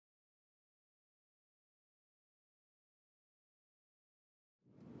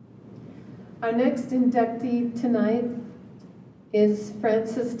Our next inductee tonight is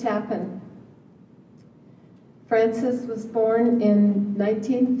Frances Tappan. Frances was born in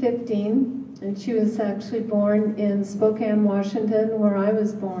 1915, and she was actually born in Spokane, Washington, where I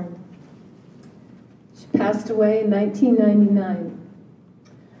was born. She passed away in 1999.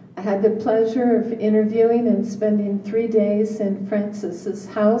 I had the pleasure of interviewing and spending 3 days in Frances's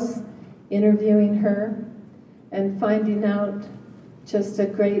house, interviewing her and finding out just a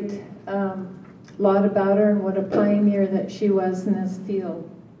great lot about her and what a pioneer that she was in this field.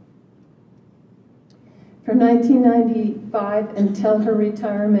 From 1995 until her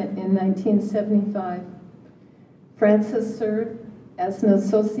retirement in 1975, Frances served as an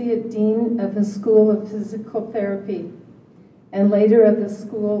Associate Dean of the School of Physical Therapy and later of the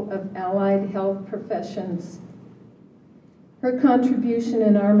School of Allied Health Professions. Her contribution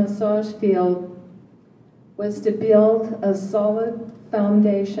in our massage field was to build a solid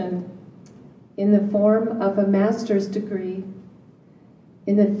foundation in the form of a master's degree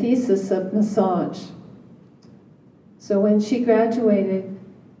in the thesis of massage. So when she graduated,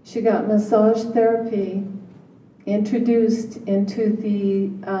 she got massage therapy introduced into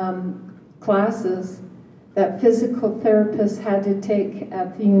the classes that physical therapists had to take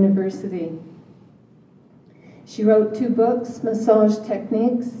at the university. She wrote 2 books, Massage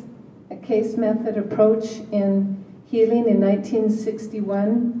Techniques, a case method approach in healing in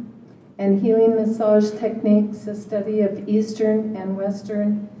 1961, and Healing Massage Techniques, a study of Eastern and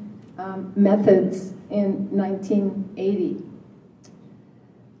Western methods in 1980.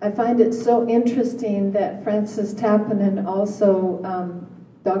 I find it so interesting that Frances Tappan and also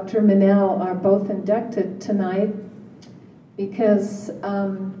Dr. Manel are both inducted tonight because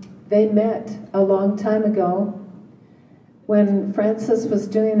they met a long time ago when Frances was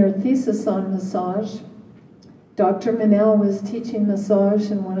doing her thesis on massage. Dr. Manel was teaching massage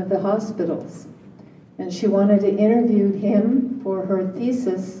in one of the hospitals, and she wanted to interview him for her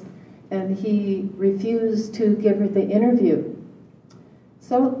thesis, and he refused to give her the interview.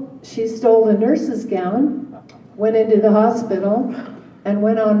 So she stole a nurse's gown, went into the hospital, and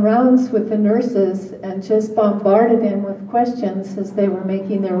went on rounds with the nurses and just bombarded him with questions as they were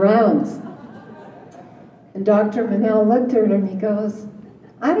making their rounds. And Dr. Manel looked at her and he goes,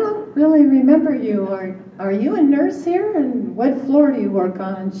 "I don't really remember you. Are you a nurse here? And what floor do you work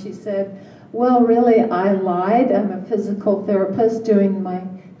on?" And she said, "Well, really, I lied. I'm a physical therapist doing my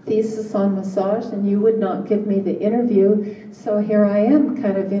thesis on massage, and you would not give me the interview, so here I am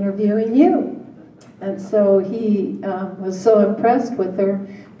kind of interviewing you." And so he was so impressed with her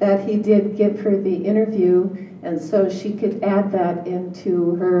that he did give her the interview, and so she could add that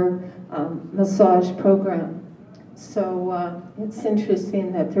into her massage program. So it's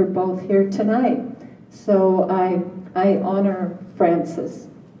interesting that they're both here tonight. So I honor Frances.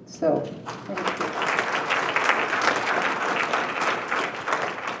 So thank you.